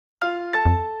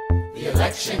the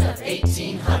election of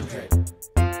 1800.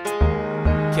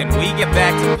 Can we get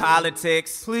back to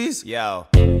politics? Please? Yo,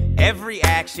 every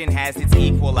action has its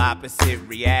equal opposite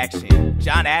reaction.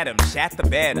 John Adams shat the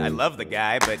bed. I love the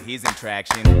guy, but he's in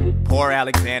traction. Poor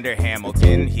Alexander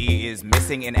Hamilton, he is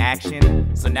missing in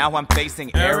action. So now I'm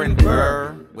facing Aaron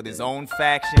Burr with his own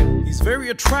faction. He's very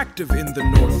attractive in the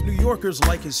North. New Yorkers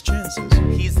like his chances.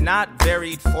 He's not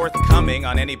very forthcoming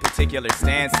on any particular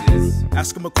stances.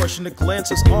 Ask him a question that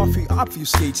glances off, he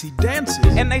obfuscates, he dances.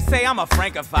 And they say I'm a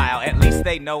Francophile, at least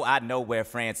they know I know where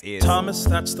France is. Thomas,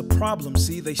 that's the problem,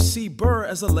 see, they see Burr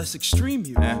as a less extreme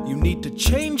you. You need to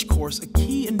change course, a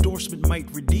key endorsement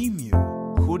might redeem you.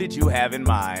 Who did you have in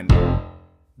mind?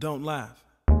 Don't laugh.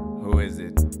 Who is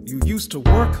it? You used to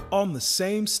work on the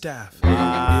same staff. It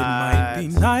might be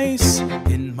nice,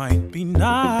 it might be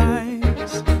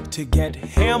nice to get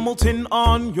Hamilton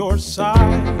on your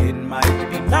side. It might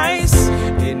be nice,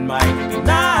 it might be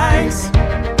nice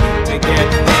to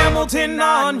get Hamilton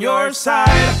on your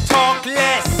side. Talk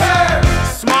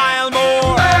less, smile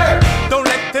more. Don't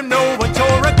let them know what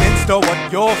you're against or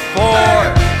what you're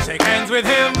for. Shake hands with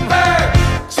him,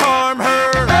 charm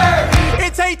her.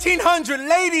 It's 1800,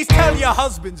 ladies, tell your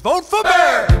husbands, vote for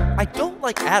Burr. I don't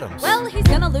like Adams. Well, he's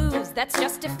gonna lose, that's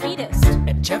just defeatist.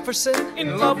 And Jefferson?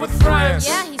 In love with France.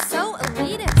 Yeah, he's so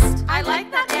elitist. I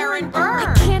like that Aaron Burr.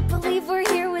 I can't believe we're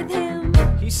here with him.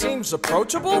 He seems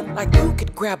approachable. Like who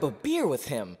could grab a beer with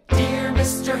him? Dear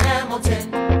Mr.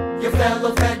 Hamilton, your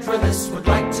fellow Federalists would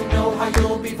like to know how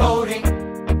you'll be voting.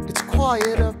 It's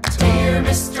quiet uptown. Dear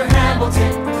Mr.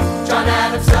 Hamilton, John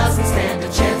Adams doesn't stand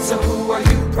a chance, so who are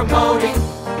you promoting?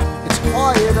 It's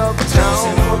quiet Jefferson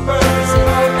uptown. or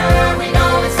Burr? We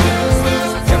know it's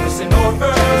lose-lose. Jefferson or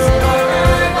Burr?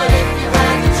 But if you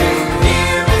had to choose,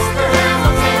 dear Mr.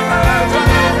 Hamilton, John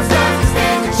Adams doesn't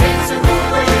stand a chance, so who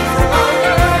are you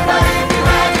promoting? But if you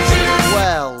had to choose,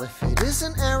 Well, if it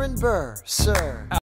isn't Aaron Burr, sir.